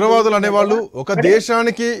పాత్ర. ఉగ్రవాదులు అనేవాళ్ళు ఒక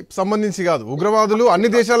దేశానికి సంబంధించి కాదు, ఉగ్రవాదులు అన్ని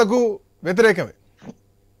దేశాలకు వ్యతిరేకమే.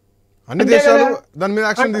 అన్ని దేశాలు దాని మీద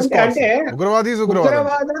యాక్షన్ తీసుకోవాలి.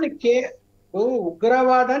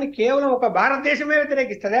 ఉగ్రవాదాన్ని కేవలం ఒక భారతదేశమే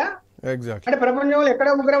వ్యతిరేకిస్తుందా? అంటే ప్రపంచంలో ఎక్కడ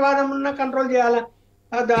ఉగ్రవాదం ఉన్నా కంట్రోల్ చేయాలా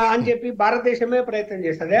అని చెప్పి భారతదేశమే ప్రయత్నం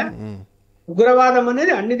చేస్తుందా? ఉగ్రవాదం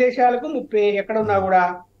అనేది అన్ని దేశాలకు ముప్పే.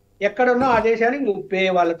 ఎక్కడున్నా ఆ దేశానికి ముప్పే.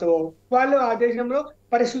 వాళ్ళు ఆ దేశంలో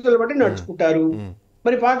పరిస్థితులు బట్టి నడుచుకుంటారు.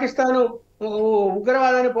 మరి పాకిస్తాన్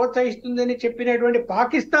ఉగ్రవాదాన్ని ప్రోత్సహిస్తుందని చెప్పినటువంటి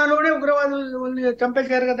పాకిస్తాన్ లోనే ఉగ్రవాదులు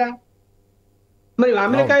చంపేశారు కదా. మరి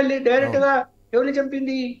అమెరికా వెళ్ళి డైరెక్ట్ గా ఎవరిని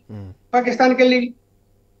చంపింది? పాకిస్తాన్కి వెళ్ళి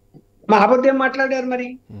మా అబద్ధం మాట్లాడారు. మరి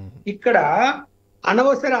ఇక్కడ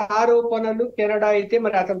అనవసర ఆరోపణలు. కెనడా అయితే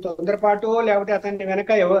మరి అతని తొందరపాటు లేకపోతే అతని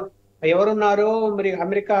వెనక ఎవరున్నారో, మరి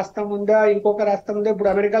అమెరికా హస్తం ఉందా, ఇంకొక హస్తం ఉందా? ఇప్పుడు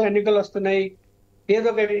అమెరికాలో ఎన్నికలు వస్తున్నాయి, ఏదో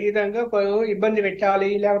ఒక విధంగా ఇబ్బంది పెట్టాలి,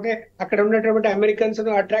 లేకపోతే అక్కడ ఉన్నటువంటి అమెరికన్స్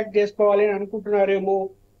ను అట్రాక్ట్ చేసుకోవాలి అని అనుకుంటున్నారేమో.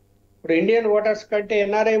 ఇప్పుడు ఇండియన్ ఓటర్స్ కంటే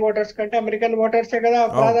ఎన్ఆర్ఐ ఓటర్స్ కంటే అమెరికన్ ఓటర్సే కదా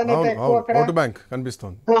ప్రాధాన్యత ఎక్కువ అక్కడ.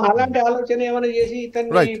 అలాంటి ఆలోచన ఏమైనా చేసి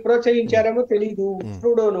ఇతన్ని ప్రోత్సహించారేమో తెలీదు.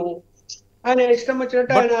 ట్రూడోను ఆయన ఇష్టం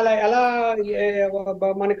వచ్చినట్టు ఆయన ఎలా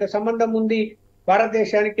మనకు సంబంధం ఉంది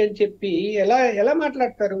భారతదేశానికి అని చెప్పి ఎలా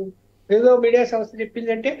మాట్లాడతారు? ఏదో మీడియా సంస్థ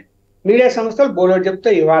చెప్పిందంటే మీడియా సంస్థలు బోర్డు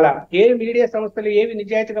చెప్తాయి. ఇవాళ ఏ మీడియా సంస్థలు ఏవి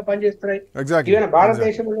నిజాయితీగా పనిచేస్తున్నాయి? ఈవెన్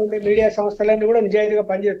భారతదేశంలో ఉండే మీడియా సంస్థలన్నీ కూడా నిజాయితీగా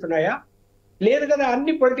పనిచేస్తున్నాయా? లేదు కదా.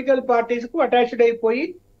 అన్ని పొలిటికల్ పార్టీస్ కు అటాచ్డ్ అయిపోయి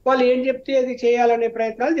వాళ్ళు ఏం చెప్తే అది చేయాలనే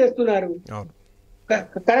ప్రయత్నాలు చేస్తున్నారు.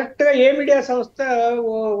 కరెక్ట్ గా ఏ మీడియా సంస్థ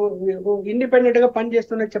ఇండిపెండెంట్ గా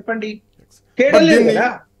పనిచేస్తున్నది చెప్పండి?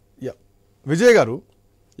 విజయ్ గారు,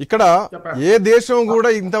 ఇక్కడ ఏ దేశం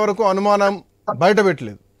కూడా ఇంతవరకు అనుమానం బయట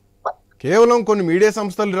పెట్టలేదు. కేవలం కొన్ని మీడియా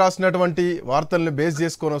సంస్థలు రాసినటువంటి వార్తల్ని బేస్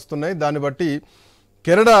చేసుకొని వస్తున్నాయి. దాన్ని బట్టి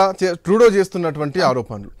కెనడా ట్రూడో చేస్తున్నటువంటి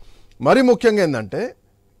ఆరోపణలు మరి ముఖ్యంగా ఏంటంటే,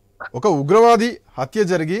 ఒక ఉగ్రవాది హత్య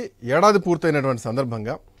జరిగి ఏడాది పూర్తయినటువంటి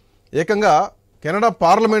సందర్భంగా ఏకంగా కెనడా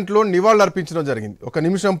పార్లమెంట్లో నివాళులు అర్పించడం జరిగింది. 1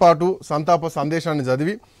 నిమిషం పాటు సంతాప సందేశాన్ని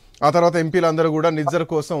చదివి ఆ తర్వాత ఎంపీలందరూ కూడా నిజ్జర్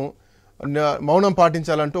కోసం మౌనం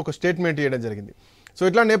పాటించాలంటూ ఒక స్టేట్మెంట్ ఇవ్వడం జరిగింది. సో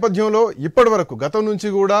ఇట్లా నేపథ్యంలో ఇప్పటి వరకు గతం నుంచి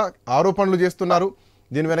కూడా ఆరోపణలు చేస్తున్నారు.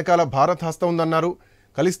 దీని వెనకాల భారత్ హస్తం ఉందన్నారు.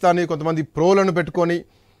 ఖలిస్తానీ కొంతమంది ప్రోలను పెట్టుకొని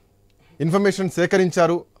ఇన్ఫర్మేషన్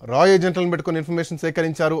సేకరించారు, రా ఏజెంట్లను పెట్టుకొని ఇన్ఫర్మేషన్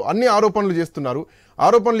సేకరించారు, అన్ని ఆరోపణలు చేస్తున్నారు.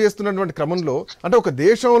 ఆరోపణలు చేస్తున్నటువంటి క్రమంలో అంటే ఒక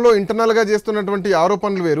దేశంలో ఇంటర్నల్గా చేస్తున్నటువంటి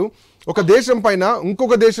ఆరోపణలు వేరు, ఒక దేశం పైన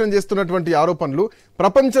ఇంకొక దేశం చేస్తున్నటువంటి ఆరోపణలు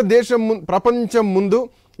ప్రపంచం ముందు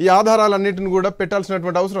ఈ ఆధారాలన్నింటిని కూడా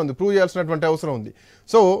పెట్టాల్సినటువంటి అవసరం ఉంది, ప్రూవ్ చేయాల్సినటువంటి అవసరం ఉంది.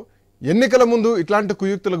 సో ఎన్నికల ముందు ఇట్లాంటి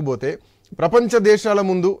కుయుక్తులకు పోతే ప్రపంచ దేశాల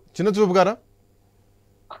ముందు చిన్న చూపు గారా?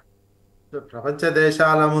 ప్రపంచ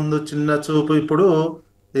దేశాల ముందు చిన్న చూపు. ఇప్పుడు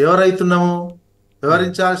ఎవరైతున్నాము?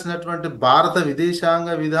 వివరించాల్సినటువంటి భారత విదేశాంగ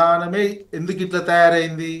విధానమే ఎందుకు ఇట్లా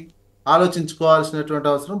తయారైంది ఆలోచించుకోవాల్సినటువంటి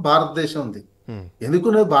అవసరం భారతదేశం ఉంది. ఎందుకు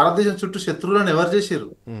భారతదేశం చుట్టూ శత్రువులను ఎవరు చేసారు?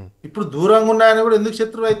 ఇప్పుడు దూరంగా ఉన్నాయని కూడా ఎందుకు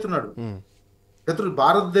శత్రువు అవుతున్నాడు? శత్రులు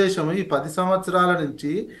భారతదేశం ఈ 10 సంవత్సరాల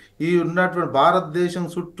నుంచి ఈ ఉన్నటువంటి భారతదేశం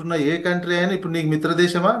చుట్టూన్న ఏ కంట్రీ అయినా ఇప్పుడు నీకు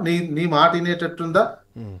మిత్రదేశమా, నీ నీ మాట వినేటట్టుందా?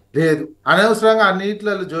 లేదు. అనవసరంగా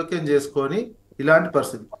అన్నిట్లలో జోక్యం చేసుకొని ఇలాంటి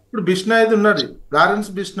పరిస్థితి. ఇప్పుడు బిష్నాయ్ ఉన్నాడు,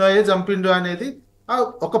 లారెన్స్ బిష్నాయే చంపిండు అనేది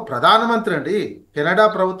ఒక ప్రధానమంత్రి అండి. కెనడా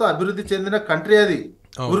ప్రభుత్వం అభివృద్ధి చెందిన కంట్రీ అది.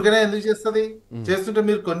 ఊరికనే ఎందుకు చేస్తుంది? చేస్తుంటే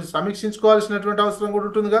మీరు కొన్ని సమీక్షించుకోవాల్సినటువంటి అవసరం కూడా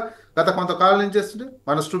ఉంటుందిగా. గత కొంతకాలం నుంచి చేస్తుంటే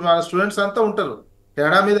మన స్టూడెంట్స్ అంతా ఉంటారు,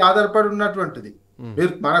 కెనడా మీద ఆధారపడి ఉన్నటువంటిది.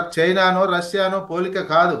 మీరు మనకు చైనానో రష్యానో పోలిక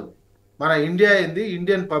కాదు. మన ఇండియా ఏంది,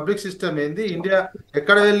 ఇండియన్ పబ్లిక్ సిస్టమ్ ఏంది, ఇండియా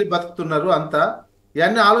ఎక్కడ వెళ్ళి బతుకుతున్నారు అంతా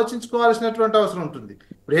ఇవన్నీ ఆలోచించుకోవాల్సినటువంటి అవసరం ఉంటుంది.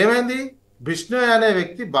 ఇప్పుడు ఏమైంది, బిష్ణోయ్ అనే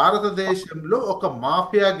వ్యక్తి భారతదేశంలో ఒక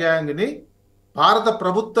మాఫియా గ్యాంగ్ ని భారత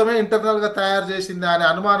ప్రభుత్వమే ఇంటర్నల్ గా తయారు చేసింది అనే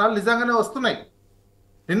అనుమానాలు నిజంగానే వస్తున్నాయి.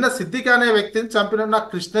 నిన్న సిద్దిక్ అనే వ్యక్తిని చంపిన, నాకు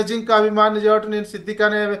కృష్ణజింక అభిమాని కాబట్టి నేను సిద్దిక్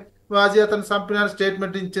అనే వాజీ అతను చంపిన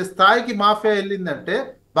స్టేట్మెంట్ ఇచ్చే స్థాయికి మాఫియా వెళ్ళిందంటే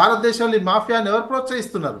భారతదేశంలో ఈ మాఫియాని ఎవరు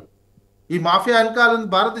ప్రోత్సహిస్తున్నారు? ఈ మాఫియా వెనకాల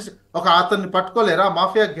భారతదేశం ఒక అతన్ని పట్టుకోలేరా?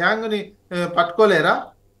 మాఫియా గ్యాంగ్ ని పట్టుకోలేరా?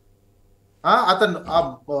 అతను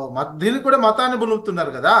దీనికి కూడా మతాన్ని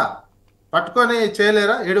బులుపుతున్నారు కదా, పట్టుకొని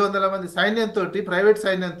చేయలేరా? 700 మంది సైన్యంతో, ప్రైవేట్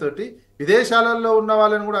సైన్యంతో విదేశాలలో ఉన్న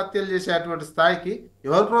వాళ్ళని కూడా హత్యలు చేసేటువంటి స్థాయికి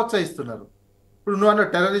ఎవరు ప్రోత్సహిస్తున్నారు? ఇప్పుడు నువ్వు అన్న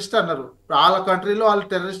టెర్రరిస్ట్ అన్నారు, వాళ్ళ కంట్రీలో వాళ్ళు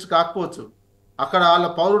టెర్రరిస్ట్ కాకపోవచ్చు, అక్కడ వాళ్ళ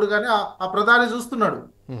పౌరుడుగానే ఆ ప్రధాని చూస్తున్నాడు.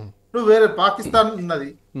 నువ్వు వేరే పాకిస్తాన్ ఉన్నది,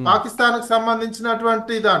 పాకిస్తాన్ కి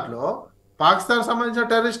సంబంధించినటువంటి దాంట్లో పాకిస్తాన్ సంబంధించిన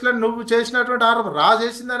టెర్రరిస్టులను నువ్వు చేసినటువంటి ఆరోపణ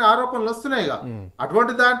చేసిందని ఆరోపణలు వస్తున్నాయిగా.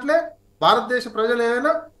 అటువంటి దాంట్లో భారతదేశ ప్రజలు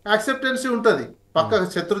ఏదైనా యాక్సెప్టెన్సీ ఉంటది, పక్క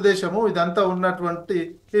శత్రు దేశము ఇదంతా ఉన్నటువంటి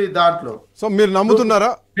దాంట్లో. సో మీరు నమ్ముతున్నారా?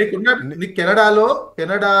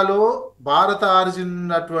 కెనడాలో భారత ఆరిజిన్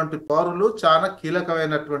ఉన్నటువంటి పౌరులు చాలా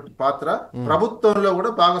కీలకమైనటువంటి పాత్ర, ప్రభుత్వంలో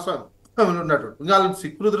కూడా భాగస్వామ్యం ఉన్నటువంటి. ఇంకా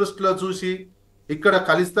సిక్కుల దృష్టిలో చూసి ఇక్కడ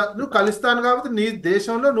నువ్వు ఖలిస్తాన్ కాబట్టి నీ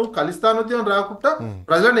దేశంలో నువ్వు ఖలిస్తాన్ ఉద్యమం రాకుండా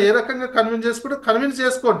ప్రజలను ఏ రకంగా కన్విన్స్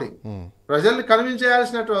చేసుకోండి. ప్రజల్ని కన్విన్స్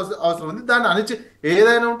చేయాల్సినటువంటి అవసరం ఉంది. దాన్ని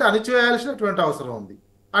ఏదైనా ఉంటే అణిచివేయాల్సినటువంటి అవసరం ఉంది.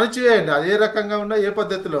 అణిచివేయండి, అది ఏ రకంగా ఉన్నా ఏ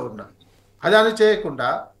పద్ధతిలో ఉన్నా. అది అణిచేయకుండా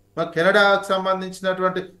కెనడాకు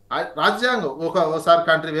సంబంధించినటువంటి రాజ్యాంగం ఒకసారి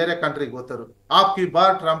కంట్రీ వేరే కంట్రీకి పోతారు, ఆప్కి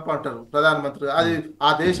బార్ ట్రంప్ అంటారు ప్రధానమంత్రి, అది ఆ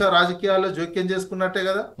దేశ రాజకీయాల్లో జోక్యం చేసుకున్నట్టే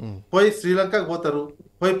కదా. పోయి శ్రీలంకకు పోతారు,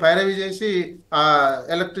 పోయి పైరవి చేసి ఆ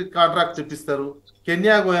ఎలక్ట్రిక్ కాంట్రాక్ట్ ఇప్పిస్తారు.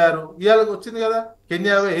 కెన్యా పోయారు, ఇవాళ వచ్చింది కదా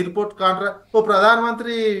కెన్యా ఎయిర్పోర్ట్ కాంట్రాక్ట్.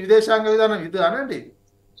 ప్రధానమంత్రి విదేశాంగ విధానం ఇది అనండి.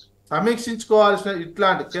 సమీక్షించుకోవాల్సిన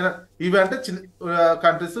ఇట్లాంటి ఇవి అంటే చిన్న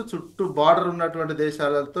కంట్రీస్ చుట్టూ బార్డర్ ఉన్నటువంటి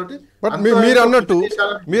దేశాలతో. మీరు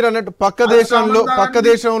అన్నట్టు పక్క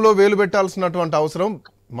దేశంలో వేలు పెట్టాల్సినటువంటి అవసరం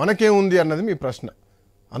మనకేముంది అన్నది మీ ప్రశ్న.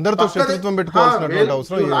 అందరితో శత్రుత్వం పెట్టుకోవాల్సినటువంటి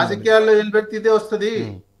అవసరం రాజకీయాల్లో వేలు పెడితే ఇదే వస్తుంది.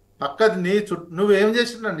 పక్కది నువ్వేం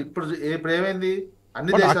చేసిందండి ఇప్పుడు ఏమైంది?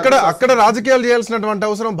 అక్కడ రాజకీయాలు చేయాల్సినటువంటి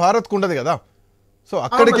అవసరం భారత్ కు ఉండదు కదా. సో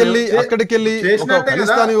అక్కడికెళ్ళి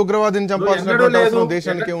ఖలిస్తానీ ఉగ్రవాదిని చంపాల్సినటువంటి అవసరం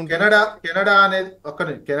దేశానికి ఉంటుంది.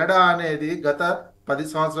 కెనడా అనేది గత 10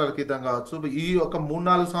 సంవత్సరాల క్రితం కావచ్చు, ఈ ఒక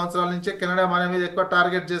 3-4 సంవత్సరాల నుంచే కెనడా మన మీద ఎక్కువ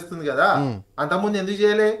టార్గెట్ చేస్తుంది కదా. అంతకుముందు ఎందుకు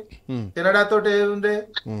చేయలే? కెనడా తోటి ఏముండే,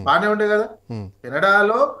 బానే ఉండే కదా.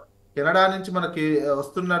 కెనడా నుంచి మనకి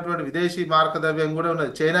వస్తున్నటువంటి విదేశీ మారక ద్రవ్యం కూడా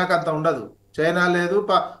ఉన్నది. చైనాకి అంత ఉండదు, చైనా లేదు,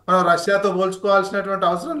 మనం రష్యాతో పోల్చుకోవాల్సినటువంటి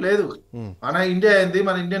అవసరం లేదు. మన ఇండియా ఏంది,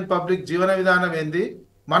 మన ఇండియన్ పబ్లిక్ జీవన విధానం ఏంది,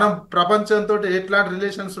 మనం ప్రపంచంతో ఎట్లాంటి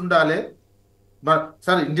రిలేషన్స్ ఉండాలి.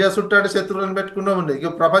 సరే ఇండియా చుట్టాడు శత్రువులను పెట్టుకున్నా ఉండే,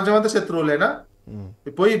 ఇక ప్రపంచం అంతా శత్రువులేనా?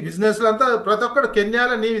 పోయి బిజినెస్ అంతా ప్రతి ఒక్కడు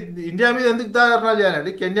కెన్యాలో ఇండియా మీద ఎందుకు ధారణ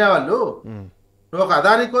చేయాలండి? కెన్యా వాళ్ళు నువ్వు ఒక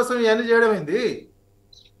అదాని కోసం ఇవన్నీ చేయడం ఏంది?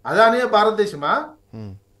 అదానియే భారతదేశమా?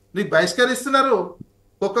 నీకు బహిష్కరిస్తున్నారు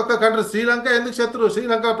ఒక్కొక్క కంట్రీ. శ్రీలంక ఎందుకు శత్రువు?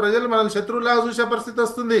 శ్రీలంక ప్రజలు మనల్ని శత్రువులాగా చూసే పరిస్థితి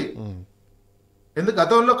వస్తుంది. ఎందుకు?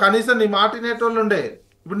 గతంలో కనీసం నీ మాట వినేటోళ్ళు ఉండే.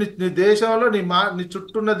 ఇప్పుడు నీ దేశంలో నీ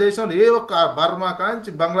చుట్టూన్న దేశంలో ఏ ఒక్క బర్మా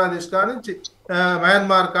కానించి, బంగ్లాదేశ్ కానించి,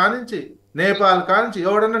 మయన్మార్ కానించి, నేపాల్ కానించి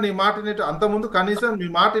ఎవడన్నా నీ మాట వినేట, అంతకుముందు కనీసం నీ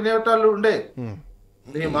మాట వినేటోళ్ళు ఉండే.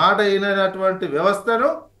 నీ మాట వినేటువంటి వ్యవస్థను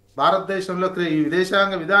భారతదేశంలో ఈ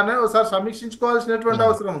విదేశాంగ విధానాన్ని ఒకసారి సమీక్షించుకోవాల్సినటువంటి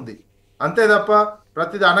అవసరం ఉంది. అంతే తప్ప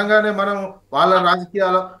ప్రతిది అనగానే మనం వాళ్ళ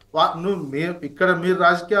రాజకీయాలు ఇక్కడ మీరు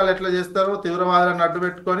రాజకీయాలు ఎట్లా చేస్తారో తీవ్రవాదాలను అడ్డు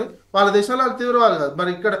పెట్టుకొని వాళ్ళ దేశంలో వాళ్ళు తీవ్రవాది కాదు.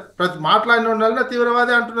 మరి ఇక్కడ ప్రతి మాట్లాడిన వాళ్ళనే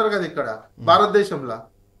తీవ్రవాది అంటున్నారు కదా. ఇక్కడ భారతదేశంలో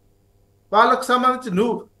వాళ్ళకు సంబంధించి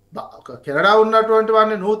నువ్వు కెనడా ఉన్నటువంటి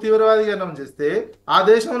వాడిని నువ్వు తీవ్రవాదిగా అనౌన్స్ చేస్తే ఆ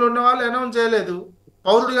దేశంలో ఉన్న వాళ్ళు అనౌన్స్ చేయలేదు,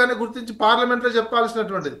 పౌరుడిగానే గుర్తించి పార్లమెంట్ లో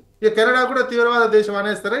చెప్పాల్సినటువంటిది. ఇక కెనడా కూడా తీవ్రవాద దేశం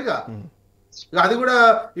అనేస్తారా? ఇక అది కూడా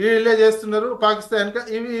వీళ్ళే చేస్తున్నారు పాకిస్తాన్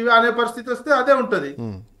ఇవి అనే పరిస్థితి వస్తే అదే ఉంటది.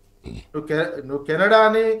 నువ్వు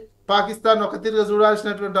కెనడాని పాకిస్తాన్ ఒక తిరిగి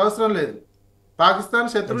చూడాల్సినటువంటి అవసరం లేదు.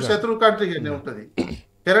 పాకిస్తాన్ శత్రు కంట్రీగానే ఉంటది.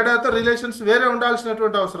 కెనడాతో రిలేషన్స్ వేరే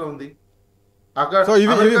ఉండాల్సినటువంటి అవసరం ఉంది. అక్కడ సో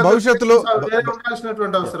ఇవి అమెరికా భవిష్యత్తులో వేరే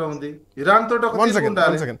ఉండాల్సినటువంటి అవసరం ఉంది. ఇరాన్ తోటి ఒక వన్ తీరు సెకండ్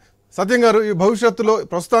ఉండాలి. సత్యం గారు, ఈ భవిష్యత్తులో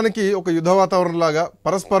ప్రస్తుతానికి ఒక యుద్ధ వాతావరణం లాగా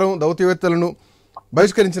పరస్పరం దౌత్యవేత్తలను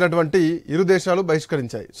బహిష్కరించినటువంటి ఇరు దేశాలు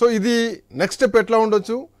బహిష్కరించాయి. సో ఇది నెక్స్ట్ స్టెప్ ఎట్లా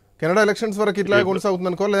ఉండొచ్చు? కెనడా ఎలక్షన్స్ వరకు ఇట్లా కొనసాగుతుంది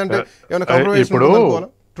అనుకోవాలి, లేదంటే ఏమైనా కాంప్రమైజ్ అనుకోవాలా?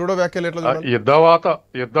 ట్రూడో వ్యాఖ్యలు ఎట్లా చూడాలి?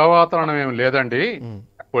 యుద్ధ వాతావరణం ఏం లేదండి.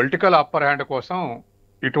 పొలిటికల్ అప్పర్ హ్యాండ్ కోసం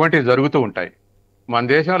ఇటువంటివి జరుగుతూ ఉంటాయి. మన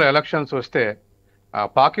దేశంలో ఎలక్షన్స్ వస్తే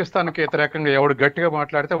పాకిస్తాన్కి వ్యతిరేకంగా ఎవడు గట్టిగా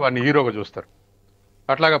మాట్లాడితే వాడిని హీరోగా చూస్తారు.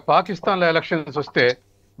 అట్లాగా పాకిస్తాన్లో ఎలక్షన్స్ వస్తే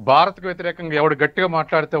భారత్కు వ్యతిరేకంగా ఎవడు గట్టిగా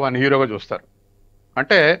మాట్లాడితే వాడిని హీరోగా చూస్తారు.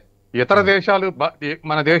 అంటే ఇతర దేశాలు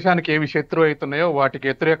మన దేశానికి ఏవి శత్రువు అవుతున్నాయో వాటికి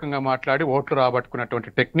వ్యతిరేకంగా మాట్లాడి ఓట్లు రాబట్టుకున్నటువంటి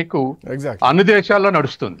టెక్నిక్ అన్ని దేశాల్లో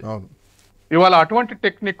నడుస్తుంది. ఇవాళ అటువంటి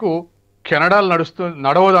టెక్నిక్ కెనడాలో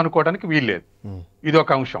నడవదు అనుకోవడానికి వీల్లేదు. ఇది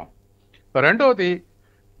ఒక అంశం. రెండవది,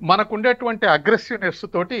 మనకుండేటువంటి అగ్రెసివ్నెస్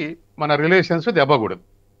తోటి మన రిలేషన్స్ దెబ్బకూడదు.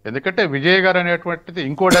 ఎందుకంటే విజయ్ గారు అనేటువంటిది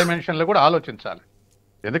ఇంకో డైమెన్షన్లో కూడా ఆలోచించాలి.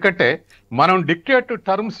 ఎందుకంటే మనం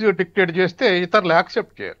టర్మ్స్ డిక్టేట్ చేస్తే ఇతరులు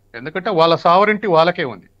యాక్సెప్ట్ చేయరు. ఎందుకంటే వాళ్ళ సావరింటి వాళ్ళకే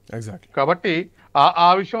ఉంది. కాబట్టి ఆ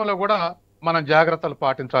విషయంలో కూడా మనం జాగ్రత్తలు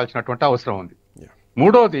పాటించాల్సినటువంటి అవసరం ఉంది.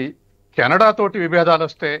 మూడోది, కెనడా తోటి విభేదాలు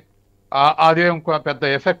వస్తే అదేం పెద్ద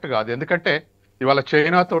ఎఫెక్ట్ కాదు. ఎందుకంటే ఇవాళ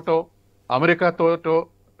చైనాతోటో అమెరికాతోటో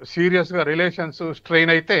సీరియస్గా రిలేషన్స్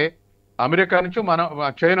స్ట్రెయిన్ అయితే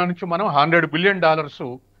చైనా నుంచి మనం $100 బిలియన్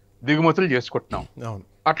దిగుమతులు చేసుకుంటున్నాం.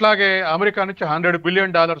 అట్లాగే అమెరికా నుంచి $100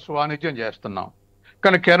 బిలియన్ వాణిజ్యం చేస్తున్నాం.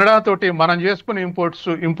 కానీ కెనడా తోటి మనం చేసుకున్న ఇంపోర్ట్స్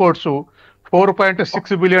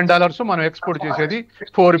 $4.6 బిలియన్, మనం ఎక్స్పోర్ట్ చేసేది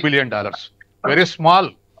 $4 బిలియన్. Very small.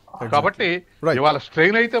 కాబట్టి ఇవాళ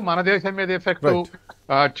స్ట్రెయిన్ అయితే మన దేశం మీద ఎఫెక్ట్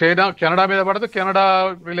కెనడా మీద పడదు. కెనడా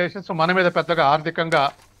రిలేషన్స్ మన మీద ఆర్థికంగా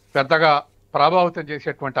పెద్దగా ప్రభావితం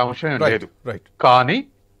చేసేటువంటి అంశం లేదు. కానీ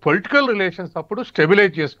పొలిటికల్ రిలేషన్స్ అప్పుడు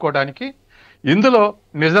స్టెబిలైజ్ చేసుకోవడానికి ఇందులో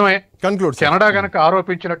నిజమే కెనడా గనక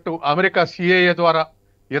ఆరోపించినట్టు అమెరికా సిఏఏ ద్వారా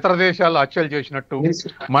ఇతర దేశాల్లో హత్యలు చేసినట్టు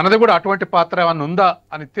మనది కూడా అటువంటి పాత్ర ఏమన్నా ఉందా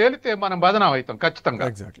అని తేలితే మనం బదనాం అవుతాం ఖచ్చితంగా.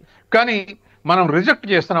 కానీ మనం రిజెక్ట్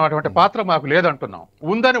చేస్తున్నాం, అటువంటి పాత్ర మాకు లేదంటున్నాం,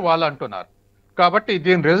 ఉందని వాళ్ళు అంటున్నారు. కాబట్టి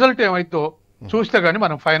దీని రిజల్ట్ ఏమైతే చూస్తే గానీ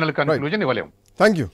మనం ఫైనల్ కన్క్లూజన్ ఇవ్వలేము. Thank you.